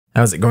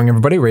How's it going,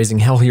 everybody?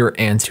 RazingHel here,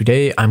 and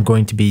today I'm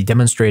going to be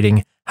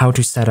demonstrating how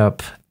to set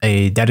up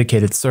a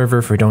dedicated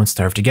server for Don't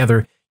Starve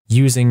Together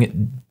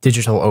using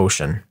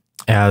DigitalOcean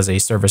as a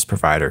service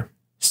provider.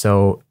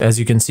 So as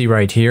you can see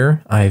right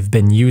here, I've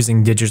been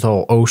using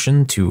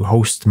DigitalOcean to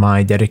host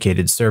my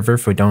dedicated server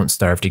for Don't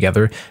Starve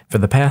Together for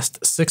the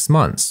past 6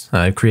 months.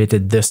 I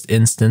created this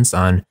instance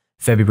on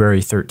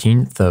February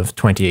 13th of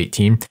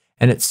 2018,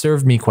 and it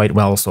served me quite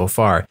well so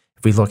far.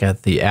 If we look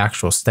at the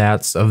actual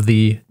stats of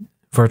the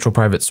virtual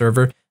private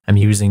server, I'm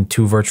using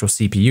 2 virtual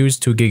CPUs,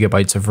 2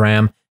 gigabytes of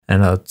RAM,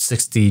 and a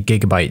 60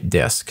 gigabyte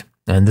disk.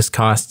 And this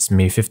costs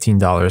me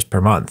 $15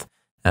 per month.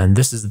 And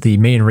this is the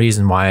main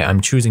reason why I'm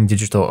choosing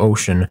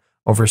DigitalOcean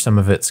over some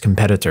of its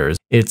competitors.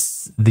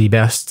 It's the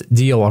best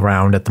deal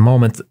around at the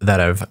moment that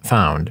I've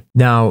found.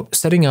 Now,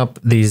 setting up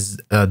these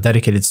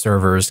dedicated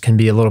servers can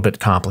be a little bit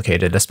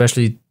complicated,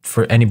 especially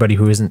for anybody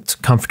who isn't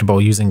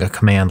comfortable using a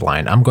command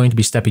line. I'm going to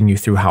be stepping you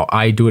through how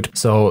I do it.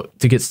 So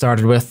to get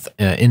started with,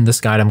 in this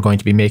guide, I'm going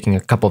to be making a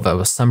couple of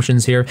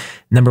assumptions here.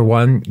 Number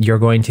 1, you're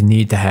going to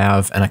need to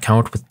have an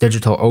account with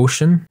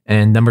DigitalOcean.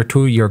 And number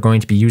 2, you're going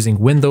to be using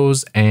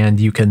Windows, and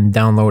you can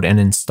download and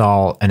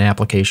install an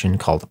application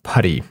called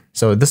Putty.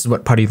 So this is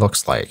what Putty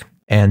looks like.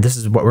 And this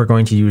is what we're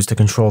going to use to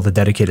control the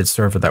dedicated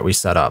server that we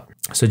set up.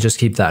 So just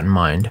keep that in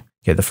mind.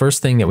 Okay, the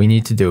first thing that we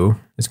need to do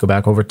is go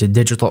back over to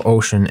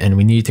DigitalOcean, and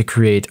we need to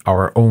create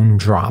our own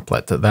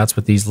droplet. That's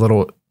what these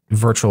little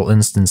virtual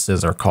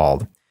instances are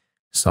called.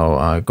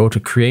 So go to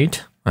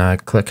create,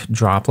 click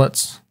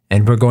droplets,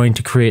 and we're going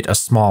to create a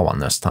small one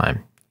this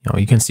time.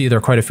 You can see there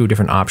are quite a few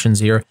different options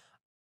here.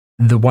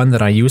 The one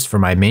that I use for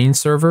my main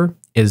server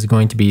is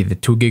going to be the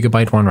 2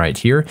 gigabyte one right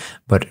here.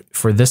 But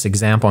for this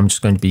example, I'm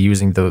just going to be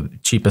using the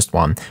cheapest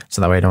one,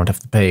 so that way I don't have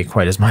to pay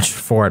quite as much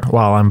for it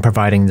while I'm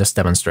providing this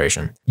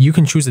demonstration. You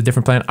can choose a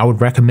different plan. I would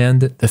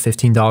recommend the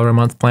 $15 a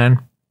month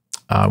plan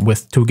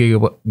with 2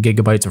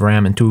 gigabytes of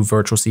RAM and 2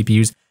 virtual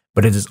CPUs,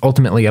 but it is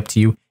ultimately up to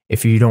you.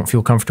 If you don't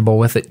feel comfortable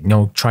with it,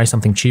 try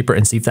something cheaper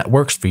and see if that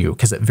works for you,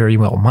 because it very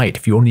well might.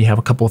 If you only have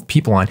a couple of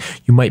people on,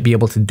 you might be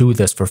able to do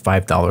this for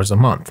 $5 a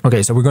month.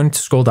 Okay, so we're going to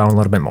scroll down a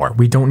little bit more.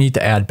 We don't need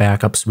to add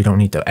backups. We don't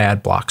need to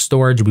add block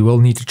storage. We will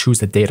need to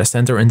choose a data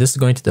center, and this is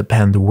going to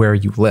depend where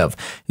you live.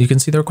 You can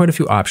see there are quite a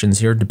few options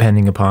here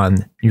depending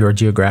upon your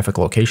geographic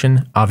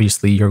location.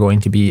 Obviously, you're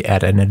going to be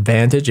at an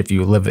advantage if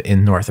you live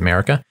in North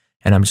America,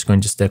 and I'm just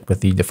going to stick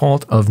with the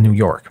default of New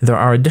York. There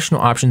are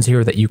additional options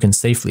here that you can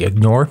safely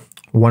ignore.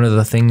 One of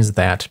the things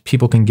that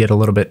people can get a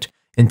little bit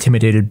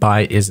intimidated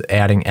by is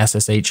adding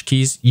SSH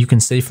keys. You can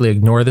safely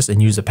ignore this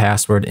and use a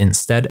password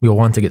instead. We'll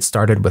want to get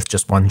started with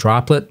just 1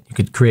 droplet. You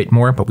could create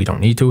more, but we don't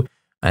need to.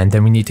 And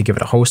then we need to give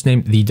it a host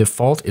name. The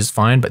default is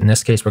fine, but in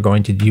this case, we're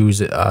going to use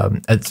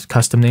a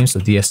custom name. So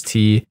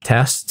DST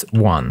test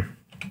 1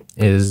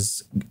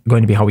 is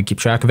going to be how we keep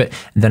track of it.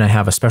 And then I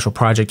have a special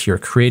project here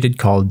created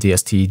called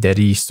DST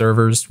Dedi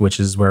servers, which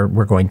is where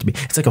we're going to be.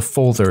 It's like a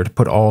folder to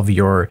put all of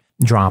your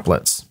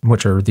droplets,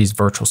 which are these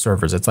virtual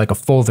servers. It's like a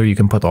folder you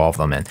can put all of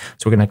them in.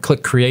 So we're going to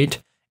click create,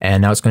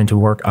 and now it's going to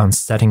work on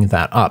setting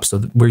that up.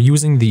 So we're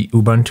using the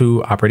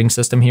Ubuntu operating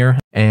system here.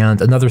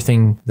 And another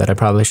thing that I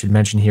probably should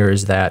mention here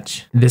is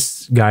that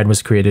this guide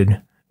was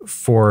created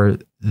for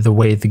the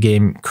way the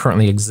game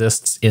currently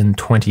exists in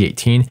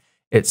 2018.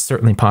 It's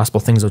certainly possible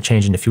things will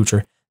change in the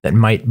future that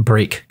might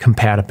break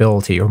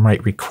compatibility or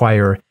might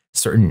require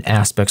certain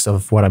aspects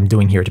of what I'm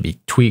doing here to be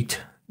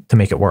tweaked to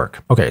make it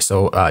work. Okay,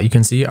 so you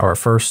can see our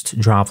first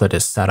droplet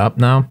is set up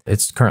now.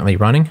 It's currently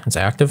running, it's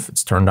active,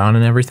 it's turned on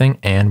and everything,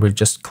 and we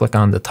just click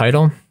on the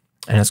title,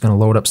 and it's going to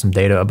load up some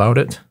data about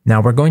it. Now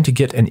we're going to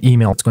get an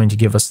email. It's going to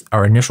give us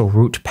our initial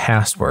root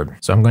password.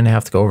 So I'm going to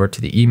have to go over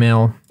to the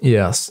email.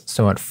 Yes,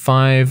 so at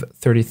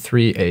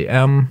 5:33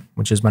 a.m.,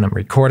 which is when I'm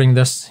recording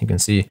this, you can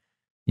see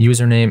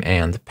username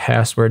and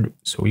password.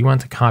 So we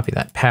want to copy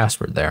that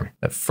password there.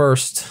 But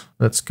first,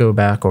 let's go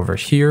back over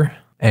here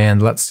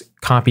and let's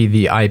copy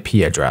the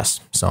IP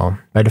address. So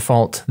by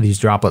default, these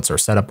droplets are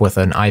set up with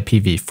an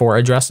IPv4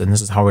 address, and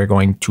this is how we're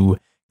going to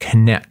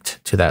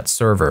connect to that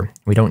server.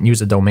 We don't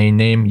use a domain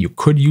name. You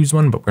could use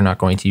one, but we're not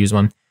going to use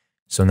one.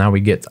 So now we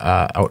get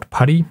out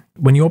Putty.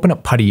 When you open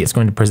up Putty, it's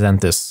going to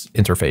present this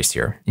interface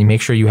here. You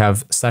make sure you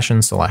have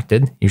session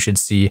selected. You should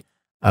see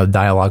a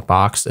dialog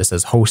box that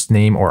says host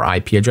name or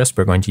IP address.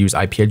 We're going to use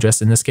IP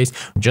address in this case.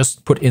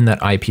 Just put in that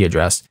IP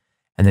address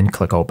and then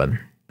click open.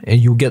 And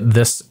you get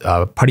this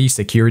Putty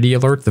security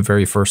alert the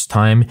very first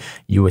time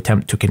you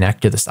attempt to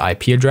connect to this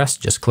IP address.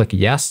 Just click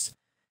yes,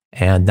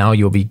 and now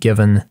you'll be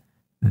given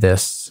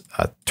this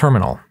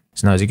terminal.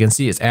 So now as you can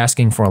see, it's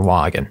asking for a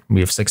login.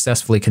 We have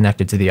successfully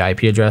connected to the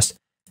IP address,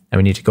 and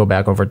we need to go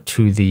back over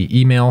to the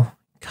email,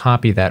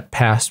 copy that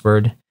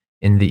password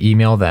in the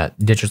email that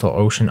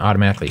DigitalOcean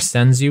automatically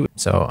sends you.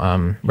 So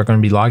we're going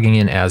to be logging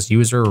in as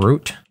user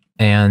root,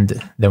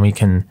 and then we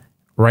can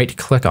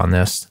right-click on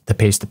this to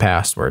paste the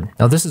password.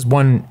 Now this is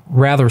one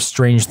rather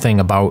strange thing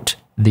about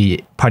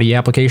the Putty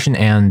application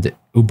and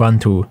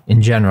Ubuntu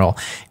in general,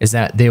 is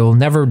that they will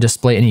never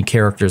display any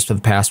characters for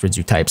the passwords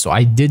you type. So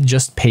I did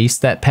just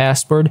paste that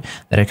password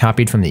that I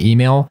copied from the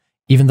email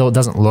even though it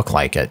doesn't look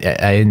like it.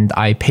 And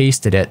I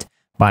pasted it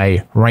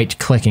by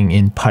right-clicking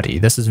in PuTTY.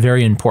 This is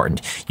very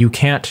important. You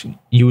can't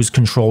use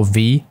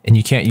Control-V, and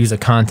you can't use a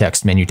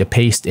context menu to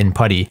paste in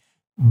PuTTY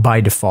by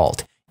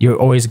default. You're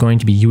always going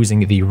to be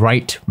using the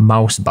right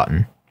mouse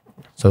button.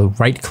 So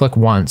right-click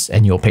once,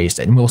 and you'll paste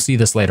it. And we'll see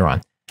this later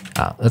on.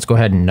 Let's go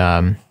ahead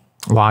and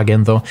log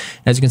in, though.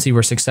 As you can see,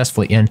 we're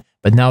successfully in,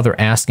 but now they're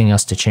asking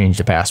us to change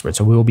the password.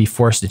 So we will be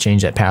forced to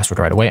change that password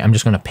right away. I'm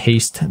just going to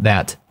paste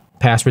that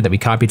password that we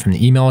copied from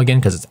the email again,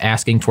 because it's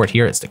asking for it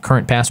here. It's the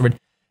current password.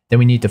 Then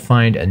we need to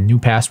find a new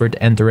password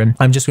to enter in.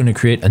 I'm just going to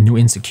create a new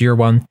insecure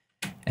one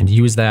and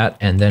use that,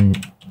 and then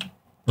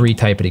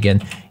retype it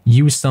again.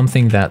 Use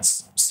something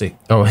that's,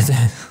 oh,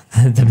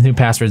 the new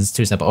password is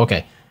too simple.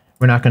 Okay,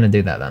 we're not going to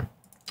do that then.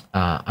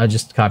 I'll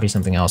just copy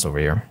something else over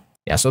here.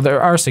 Yeah, so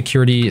there are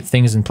security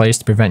things in place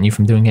to prevent you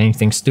from doing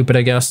anything stupid,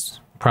 I guess.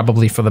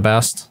 Probably for the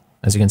best.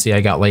 As you can see,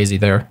 I got lazy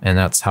there, and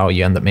that's how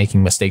you end up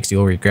making mistakes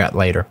you'll regret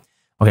later.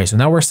 Okay, so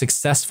now we're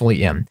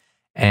successfully in.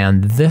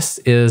 And this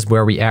is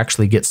where we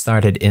actually get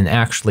started in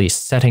actually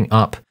setting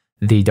up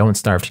the Don't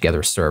Starve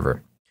Together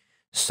server.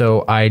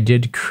 So I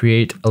did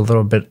create a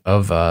little bit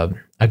of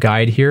a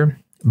guide here,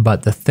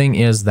 but the thing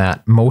is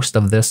that most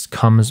of this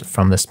comes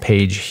from this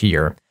page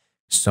here.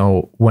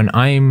 So when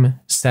I'm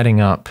setting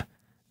up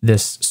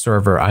this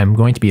server, I'm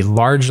going to be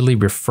largely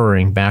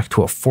referring back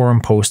to a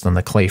forum post on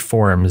the Clay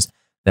forums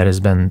that has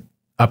been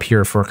up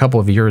here for a couple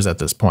of years at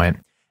this point.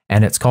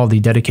 And it's called the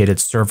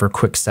Dedicated Server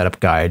Quick Setup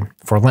Guide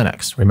for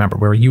Linux. Remember,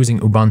 we're using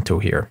Ubuntu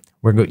here.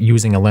 We're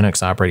using a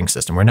Linux operating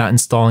system. We're not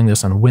installing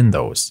this on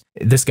Windows.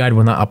 This guide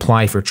will not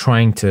apply for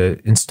trying to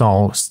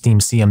install Steam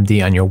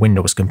CMD on your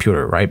Windows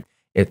computer, right?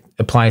 It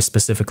applies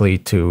specifically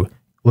to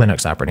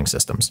Linux operating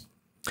systems.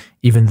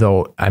 Even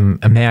though I'm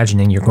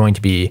imagining you're going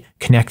to be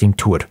connecting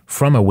to it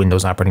from a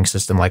Windows operating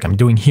system like I'm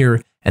doing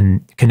here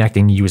and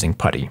connecting using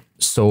PuTTY.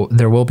 So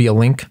there will be a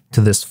link to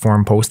this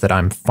forum post that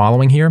I'm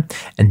following here.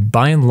 And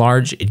by and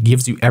large, it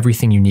gives you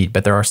everything you need,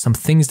 but there are some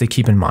things to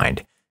keep in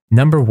mind.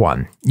 Number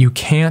one, you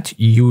can't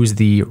use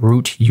the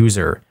root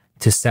user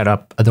to set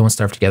up a Don't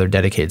Starve Together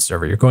dedicated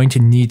server. You're going to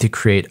need to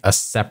create a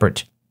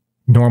separate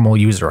normal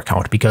user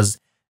account because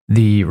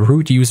the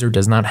root user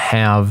does not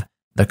have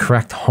the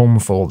correct home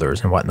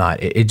folders and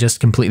whatnot. It just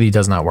completely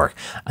does not work.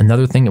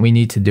 Another thing that we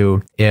need to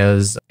do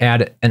is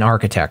add an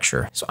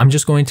architecture. So I'm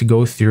just going to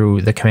go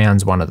through the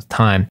commands one at a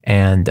time,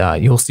 and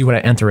you'll see what I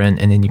enter in,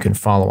 and then you can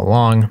follow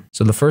along.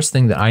 So the first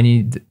thing that I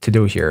need to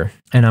do here,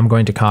 and I'm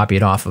going to copy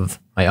it off of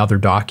my other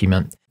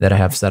document that I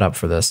have set up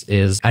for this,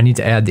 is I need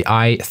to add the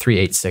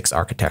i386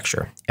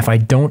 architecture. If I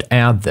don't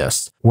add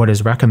this, what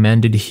is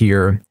recommended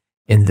here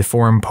in the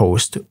forum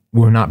post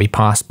will not be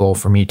possible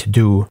for me to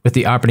do with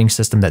the operating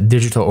system that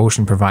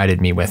DigitalOcean provided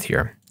me with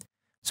here.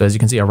 So as you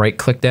can see, I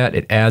right-click that,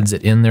 it adds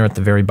it in there at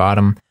the very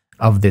bottom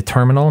of the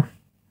terminal.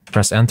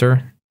 Press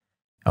enter.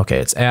 Okay,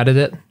 it's added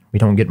it. We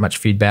don't get much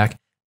feedback.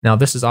 Now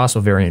this is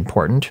also very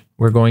important.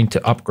 We're going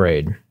to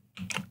upgrade.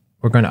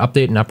 We're going to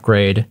update and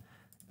upgrade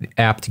the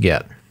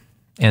apt-get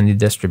and the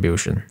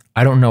distribution.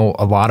 I don't know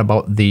a lot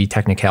about the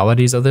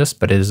technicalities of this,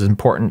 but it is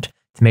important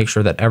to make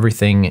sure that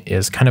everything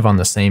is kind of on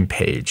the same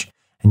page.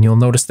 And you'll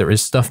notice there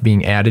is stuff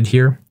being added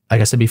here.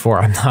 Like I said before,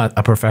 I'm not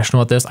a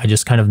professional at this. I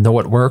just kind of know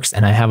it works,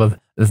 and I have a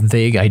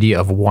vague idea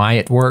of why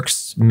it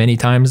works many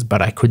times,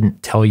 but I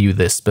couldn't tell you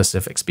the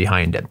specifics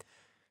behind it.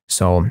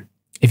 So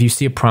if you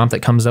see a prompt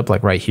that comes up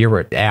like right here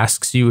where it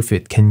asks you if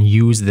it can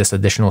use this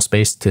additional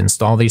space to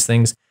install these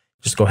things,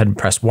 just go ahead and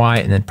press Y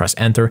and then press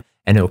enter,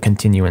 and it will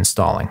continue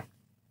installing.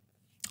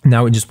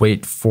 Now we just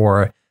wait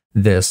for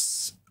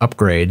this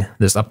upgrade,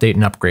 this update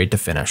and upgrade to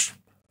finish.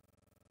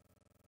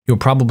 You'll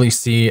probably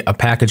see a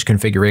package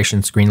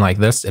configuration screen like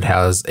this. It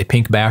has a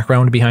pink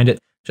background behind it.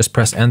 Just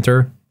press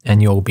enter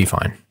and you'll be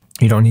fine.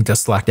 You don't need to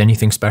select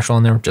anything special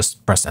in there,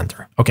 just press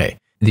enter. Okay,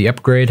 the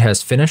upgrade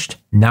has finished.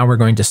 Now we're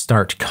going to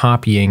start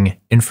copying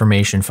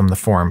information from the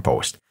forum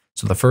post.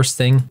 So the first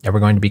thing that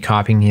we're going to be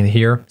copying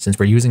here, since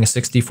we're using a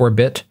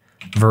 64-bit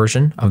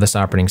version of this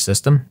operating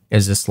system,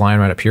 is this line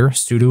right up here,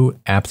 sudo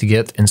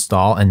apt-get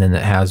install, and then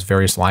it has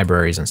various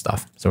libraries and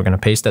stuff. So we're going to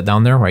paste that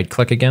down there, right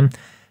click again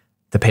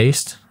to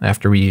paste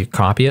after we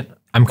copy it.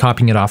 I'm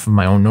copying it off of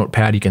my own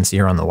notepad. You can see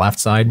here on the left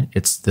side.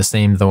 It's the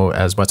same though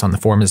as what's on the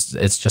forum.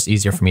 It's just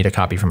easier for me to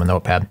copy from a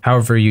notepad.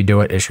 However you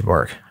do it, it should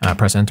work.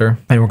 Press enter,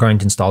 and we're going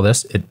to install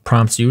this. It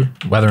prompts you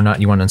whether or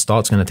not you want to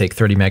install. It's going to take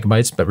 30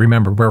 megabytes, but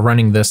remember, we're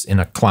running this in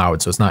a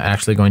cloud, so it's not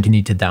actually going to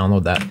need to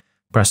download that.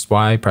 Press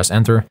Y, press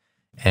enter,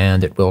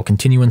 and it will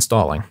continue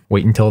installing.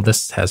 Wait until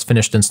this has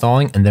finished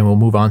installing, and then we'll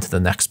move on to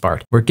the next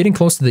part. We're getting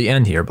close to the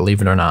end here,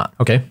 believe it or not.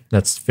 Okay,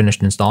 that's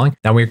finished installing.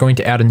 Now we're going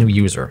to add a new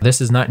user. This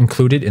is not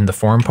included in the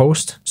forum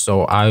post,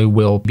 so I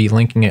will be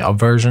linking a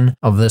version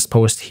of this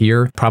post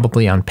here,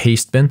 probably on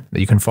Pastebin,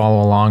 that you can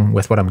follow along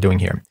with what I'm doing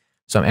here.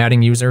 So I'm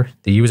adding user.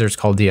 The user is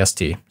called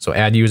DST. So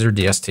add user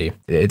DST.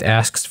 It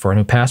asks for a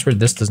new password.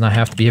 This does not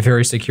have to be a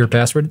very secure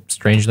password,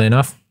 strangely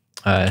enough.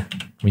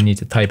 We need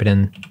to type it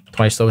in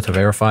twice though to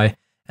verify.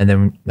 And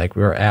then like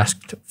we were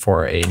asked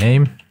for a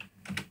name.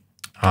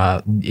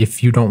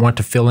 If you don't want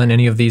to fill in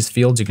any of these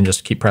fields, you can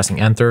just keep pressing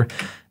enter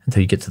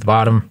until you get to the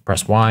bottom,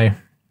 press Y.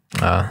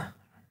 The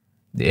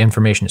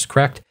information is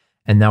correct.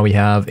 And now we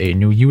have a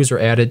new user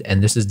added,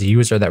 and this is the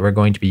user that we're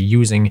going to be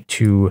using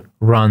to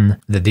run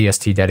the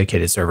DST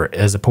dedicated server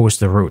as opposed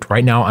to the root.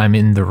 Right now I'm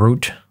in the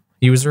root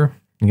user.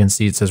 You can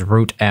see it says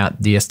root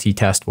at DST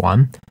test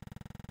 1.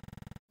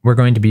 We're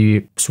going to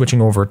be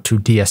switching over to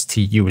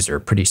DST user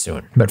pretty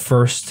soon. But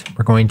first,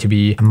 we're going to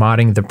be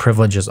modding the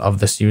privileges of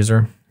this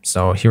user.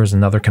 So here's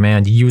another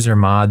command, user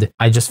mod.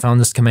 I just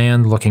found this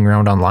command looking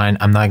around online.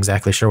 I'm not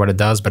exactly sure what it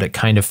does, but it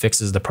kind of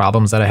fixes the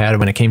problems that I had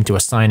when it came to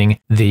assigning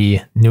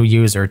the new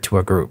user to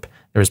a group.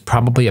 There's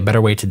probably a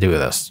better way to do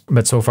this,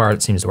 but so far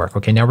it seems to work.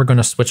 Okay, now we're going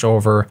to switch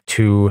over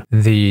to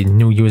the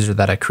new user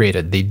that I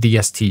created, the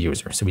DST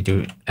user. So we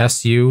do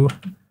SU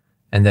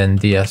and then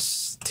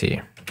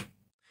DST.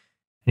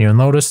 And you'll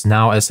notice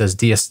now it says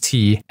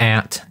DST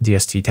at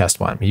DST test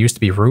 1. It used to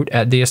be root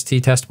at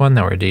DST test 1.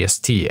 Now we're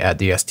DST at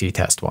DST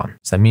test 1.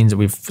 So that means that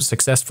we've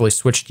successfully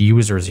switched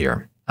users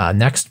here.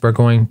 Next, we're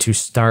going to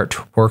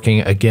start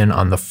working again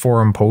on the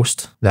forum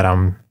post that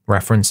I'm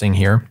referencing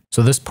here.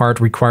 So this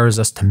part requires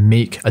us to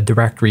make a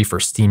directory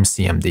for Steam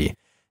CMD.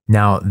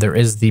 Now, there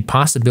is the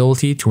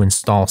possibility to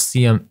install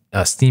Steam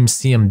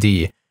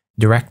CMD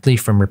directly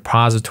from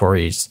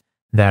repositories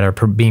that are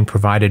being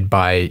provided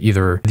by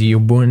either the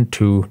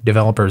Ubuntu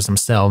developers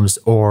themselves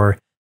or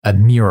a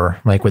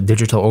mirror like what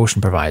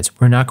DigitalOcean provides.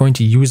 We're not going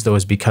to use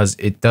those because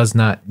it does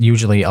not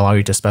usually allow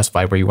you to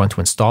specify where you want to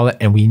install it,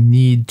 and we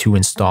need to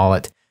install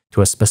it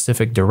to a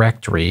specific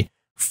directory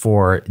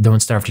for Don't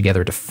Starve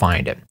Together to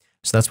find it.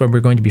 So that's why we're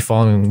going to be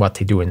following what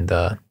they do in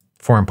the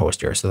forum post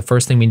here. So the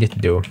first thing we need to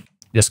do,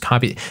 just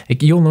copy.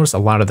 You'll notice a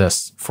lot of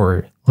this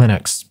for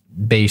Linux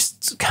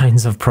based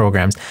kinds of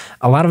programs.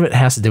 A lot of it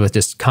has to do with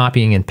just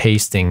copying and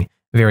pasting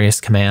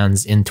various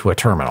commands into a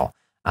terminal.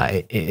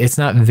 It's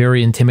not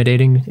very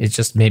intimidating. It's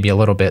just maybe a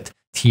little bit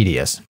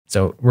tedious.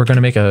 So we're going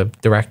to make a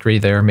directory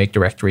there, make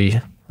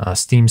directory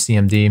Steam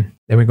CMD.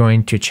 Then we're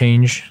going to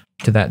change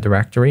to that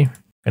directory.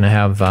 We're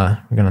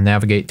going to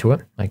navigate to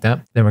it like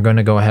that. Then we're going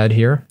to go ahead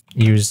here,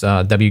 use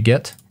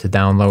wget to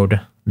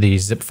download the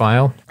zip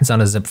file. It's not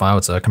a zip file,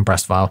 it's a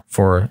compressed file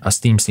for a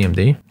Steam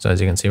CMD. So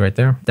as you can see right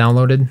there,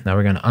 downloaded. Now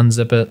we're going to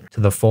unzip it to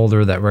the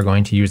folder that we're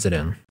going to use it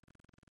in.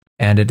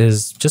 And it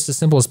is just as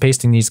simple as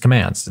pasting these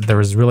commands. There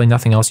is really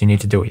nothing else you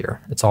need to do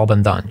here. It's all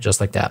been done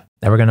just like that.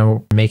 Now we're going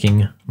to be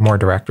making more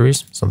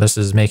directories. So this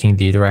is making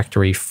the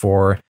directory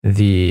for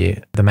the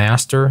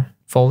master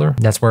folder.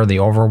 That's where the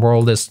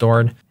overworld is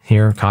stored.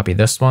 Here, copy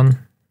this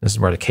one. This is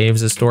where the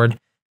caves is stored.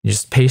 You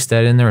just paste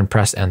that in there and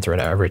press enter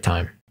every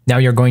time. Now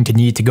you're going to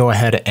need to go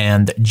ahead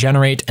and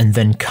generate and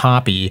then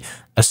copy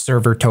a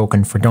server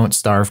token for Don't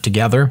Starve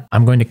Together.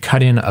 I'm going to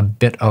cut in a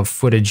bit of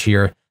footage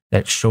here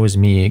that shows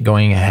me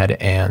going ahead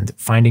and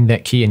finding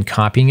that key and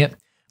copying it.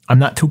 I'm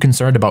not too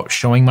concerned about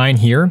showing mine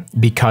here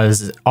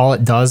because all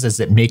it does is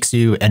it makes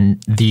you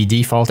the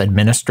default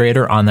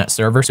administrator on that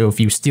server. So if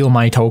you steal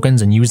my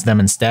tokens and use them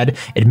instead,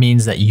 it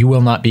means that you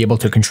will not be able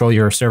to control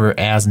your server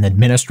as an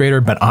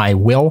administrator, but I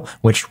will,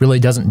 which really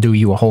doesn't do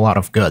you a whole lot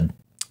of good.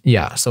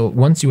 Yeah, so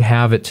once you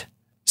have it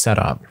set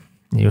up,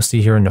 you'll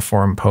see here in the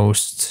forum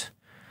post,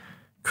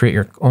 create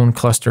your own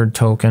clustered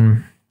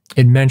token.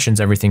 It mentions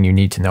everything you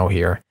need to know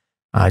here.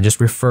 Just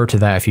refer to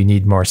that if you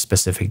need more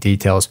specific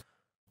details.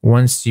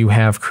 Once you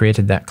have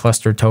created that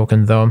cluster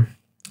token though,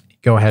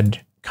 go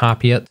ahead,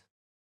 copy it,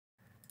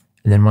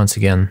 and then once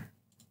again,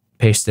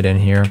 paste it in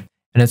here,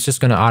 and it's just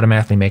going to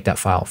automatically make that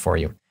file for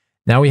you.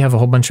 Now we have a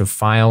whole bunch of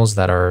files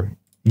that are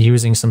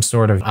using some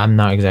sort of, I'm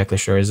not exactly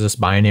sure, is this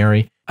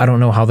binary? I don't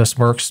know how this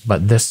works,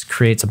 but this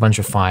creates a bunch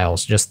of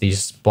files, just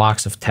these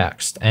blocks of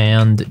text,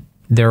 and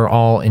they're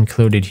all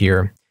included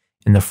here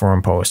in the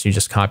forum post. You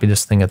just copy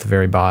this thing at the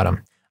very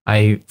bottom.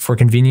 For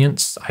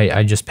convenience,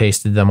 I just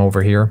pasted them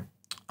over here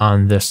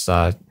on this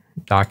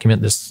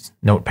document, this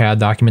notepad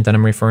document that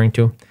I'm referring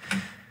to.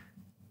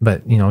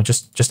 But, you know,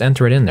 just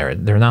enter it in there.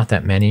 They're not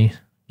that many.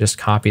 Just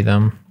copy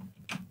them,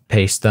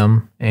 paste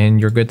them, and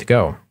you're good to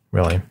go,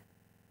 really.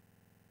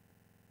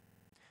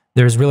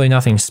 There's really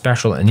nothing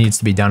special that needs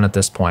to be done at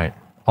this point.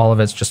 All of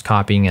it's just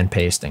copying and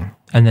pasting,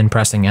 and then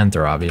pressing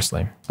enter,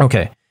 obviously.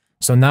 Okay,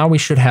 so now we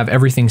should have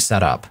everything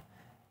set up.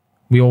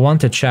 We will want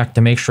to check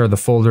to make sure the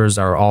folders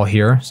are all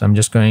here. So I'm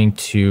just going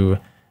to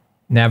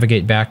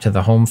navigate back to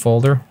the home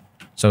folder.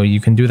 So you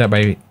can do that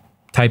by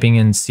typing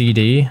in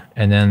CD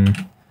and then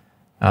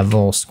a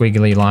little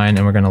squiggly line,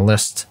 and we're going to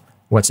list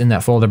what's in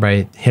that folder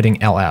by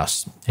hitting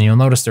LS. And you'll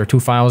notice there are two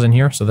files in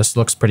here, so this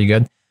looks pretty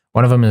good.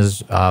 One of them is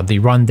the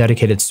run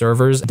dedicated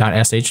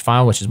servers.sh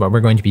file, which is what we're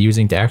going to be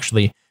using to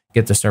actually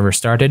get the server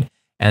started.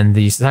 And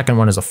the second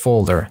one is a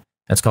folder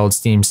that's called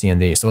Steam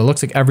CMD. So it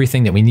looks like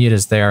everything that we need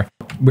is there.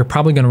 We're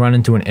probably going to run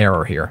into an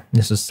error here.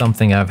 This is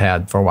something I've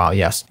had for a while.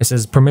 Yes, it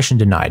says permission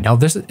denied. Now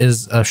this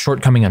is a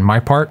shortcoming on my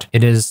part.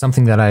 It is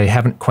something that I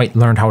haven't quite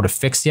learned how to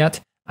fix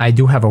yet. I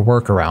do have a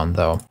workaround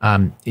though.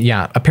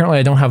 Yeah, apparently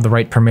I don't have the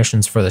right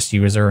permissions for this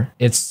user.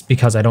 It's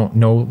because I don't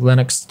know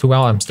Linux too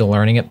well. I'm still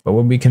learning it. But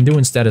what we can do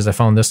instead is I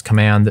found this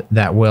command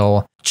that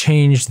will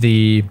change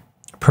the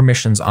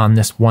permissions on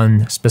this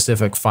one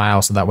specific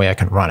file so that way I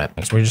can run it.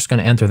 So we're just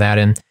going to enter that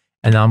in.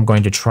 And now I'm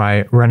going to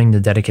try running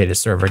the dedicated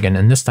server again,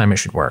 and this time it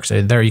should work.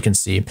 So there you can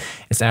see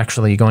it's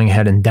actually going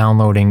ahead and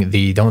downloading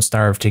the Don't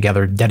Starve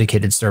Together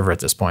dedicated server at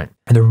this point.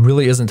 And there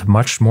really isn't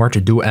much more to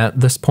do at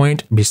this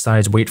point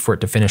besides wait for it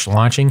to finish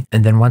launching.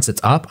 And then once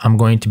it's up, I'm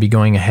going to be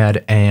going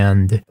ahead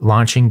and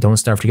launching Don't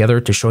Starve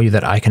Together to show you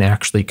that I can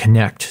actually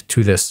connect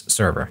to this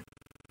server.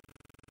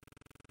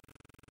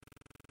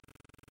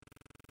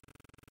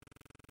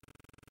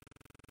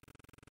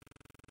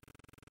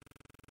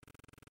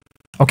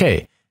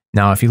 Okay.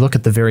 Now, if you look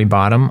at the very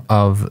bottom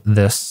of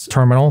this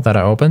terminal that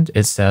I opened,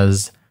 it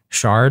says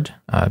shard.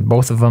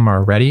 Both of them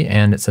are ready,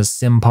 and it says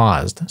sim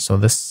paused. So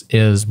this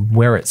is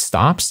where it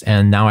stops,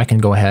 and now I can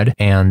go ahead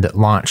and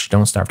launch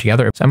Don't Starve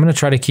Together. So I'm going to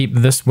try to keep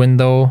this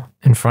window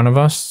in front of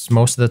us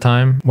most of the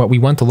time. What we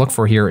want to look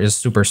for here is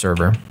super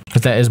server,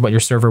 because that is what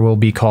your server will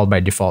be called by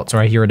default. So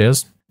right here it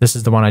is. This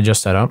is the one I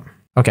just set up.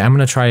 Okay, I'm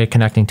going to try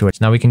connecting to it.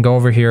 So now we can go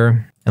over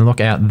here and look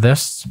at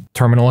this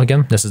terminal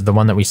again. This is the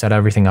one that we set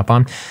everything up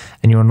on.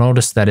 And you'll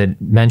notice that it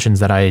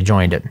mentions that I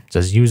joined it. It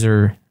says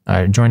user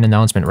join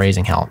announcement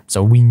RazingHel.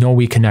 So we know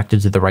we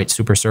connected to the right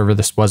super server.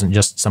 This wasn't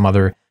just some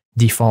other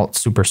default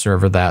super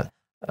server that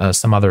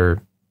some other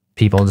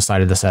people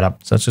decided to set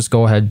up. So let's just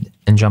go ahead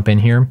and jump in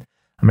here.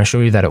 I'm going to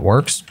show you that it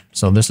works.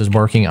 So this is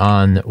working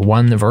on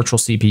one virtual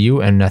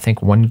CPU and I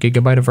think 1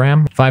 GB of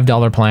RAM,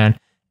 $5 plan.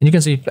 And you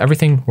can see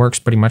everything works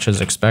pretty much as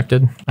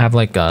expected. I have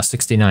like a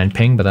 69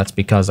 ping, but that's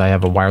because I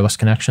have a wireless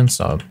connection,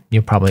 so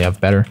you'll probably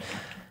have better.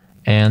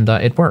 And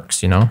it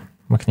works, you know,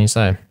 what can you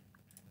say?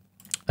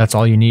 That's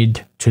all you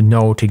need to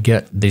know to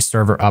get the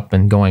server up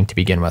and going to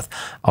begin with.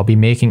 I'll be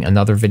making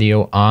another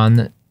video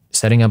on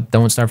setting up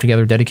Don't Starve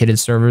Together dedicated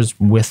servers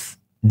with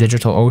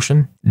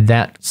DigitalOcean.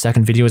 That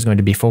second video is going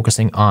to be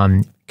focusing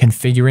on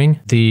configuring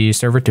the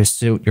server to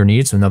suit your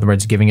needs. So in other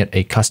words, giving it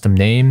a custom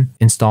name,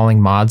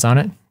 installing mods on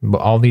it.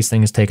 All these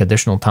things take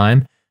additional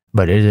time,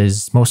 but it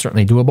is most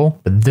certainly doable.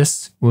 But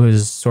this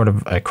was sort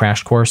of a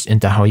crash course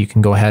into how you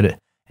can go ahead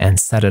and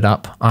set it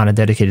up on a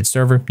dedicated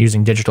server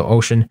using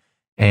DigitalOcean.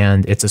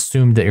 And it's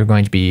assumed that you're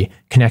going to be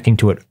connecting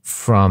to it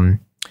from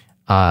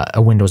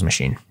a Windows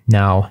machine.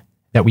 Now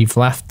that we've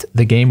left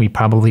the game, we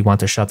probably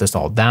want to shut this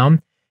all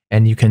down.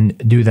 And you can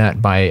do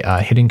that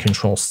by hitting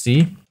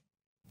Control-C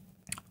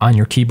on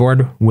your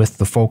keyboard with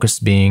the focus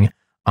being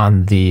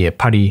on the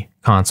PuTTY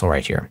console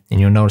right here. And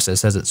you'll notice it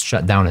says it's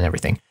shut down and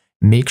everything.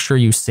 Make sure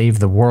you save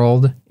the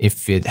world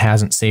if it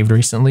hasn't saved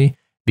recently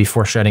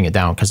before shutting it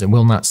down, because it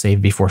will not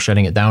save before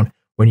shutting it down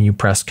when you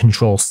press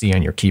Control-C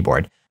on your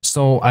keyboard.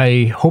 So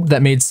I hope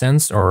that made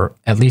sense, or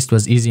at least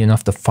was easy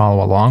enough to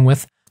follow along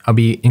with. I'll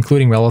be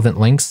including relevant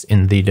links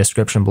in the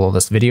description below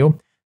this video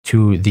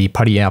to the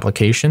PuTTY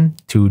application,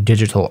 to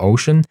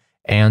DigitalOcean,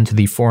 and to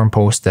the forum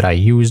post that I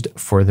used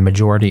for the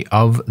majority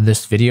of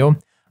this video.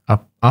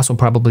 I'll also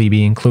probably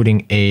be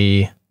including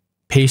a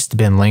paste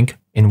bin link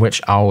in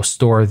which I'll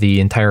store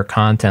the entire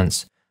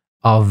contents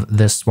of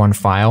this one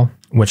file,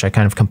 which I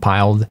kind of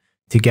compiled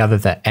together,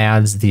 that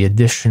adds the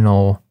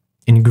additional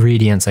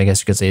ingredients, I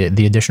guess you could say,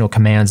 the additional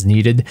commands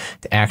needed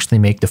to actually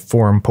make the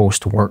forum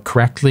post work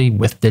correctly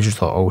with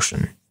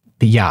DigitalOcean.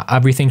 But yeah,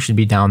 everything should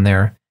be down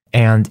there.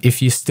 And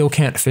if you still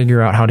can't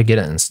figure out how to get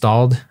it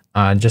installed,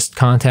 just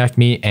contact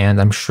me and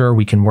I'm sure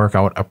we can work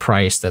out a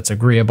price that's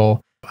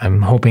agreeable.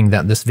 I'm hoping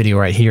that this video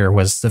right here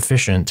was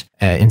sufficient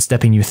in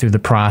stepping you through the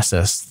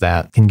process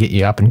that can get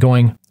you up and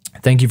going.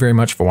 Thank you very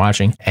much for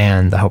watching,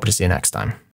 and I hope to see you next time.